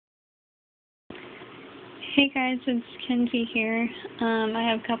Hey guys, it's Kenzie here. I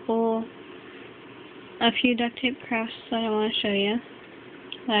have a few duct tape crafts that I want to show you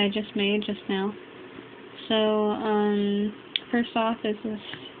that I just made just now. So, first off is this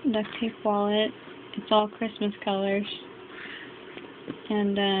duct tape wallet. It's all Christmas colors,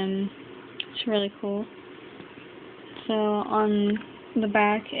 and it's really cool. So on the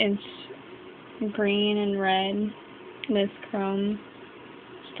back it's green and red with chrome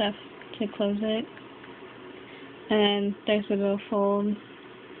stuff to close it. And there's a bow fold,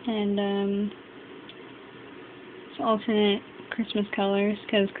 and it's alternate Christmas colors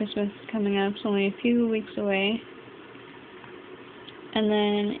because Christmas is coming up. It's only a few weeks away. And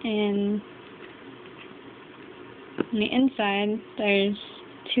then in the inside, there's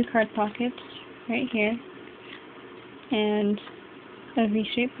 2 card pockets right here, and a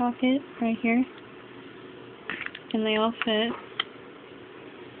V-shaped pocket right here, and they all fit.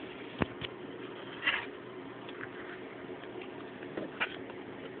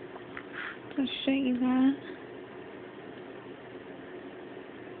 I'll show you that.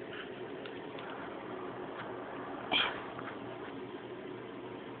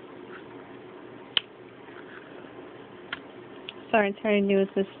 Sorry, it's hard to do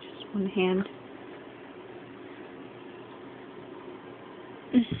with this just one hand.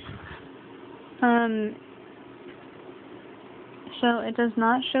 So it does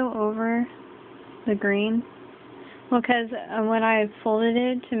not show over the green. Well, because when I folded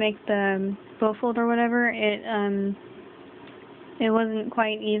it to make the bow fold or whatever, it wasn't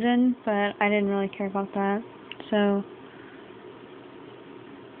quite even, but I didn't really care about that, so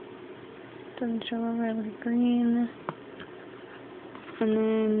it doesn't show over the green. And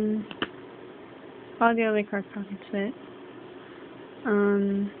then all the other card pockets fit. Try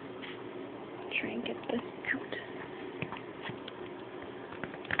and get this out.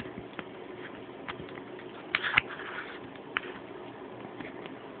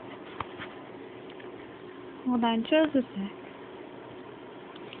 Hold on just a sec.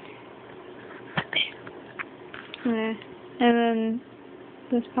 And then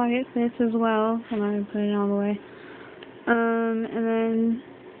this pocket fits as well. I'm not going to put it all the way. And then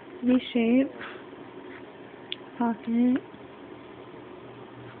V-shape pocket.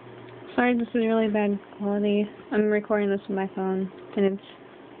 Sorry, this is really bad quality. I'm recording this with my phone, and it's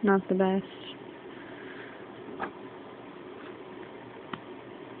not the best.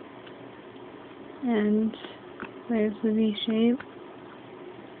 And there's the V-shape.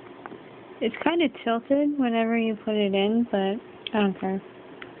 It's kind of tilted whenever you put it in, but I don't care.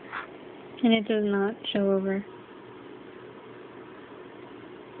 And it does not show over.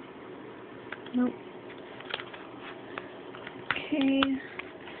 Nope. Okay.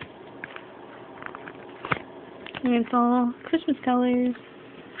 And it's all Christmas colors,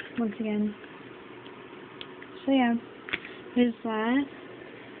 once again. So yeah, there's that.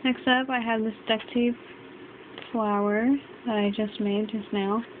 Next up, I have this duct tape flower that I just made just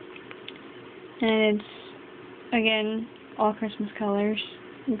now. And it's, again, all Christmas colors,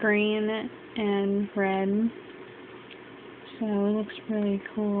 green and red. So it looks really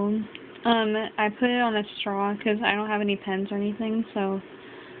cool. I put it on a straw because I don't have any pens or anything, so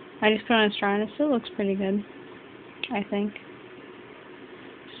I just put it on a straw and it still looks pretty good, I think.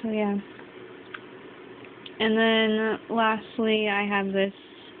 So yeah. And then lastly, I have this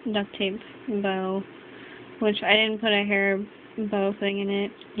duct tape bow, which I didn't put a hair bow thing in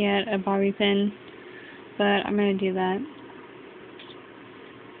it yet, a bobby pin, but I'm gonna do that.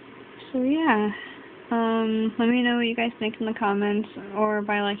 So yeah, let me know what you guys think in the comments or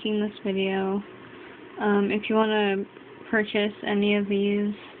by liking this video. If you want to purchase any of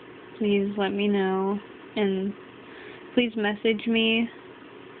these, please let me know, and please message me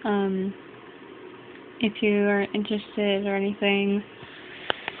if you are interested or anything.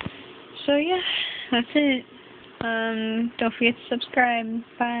 So yeah, that's it. Don't forget to subscribe.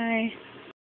 Bye.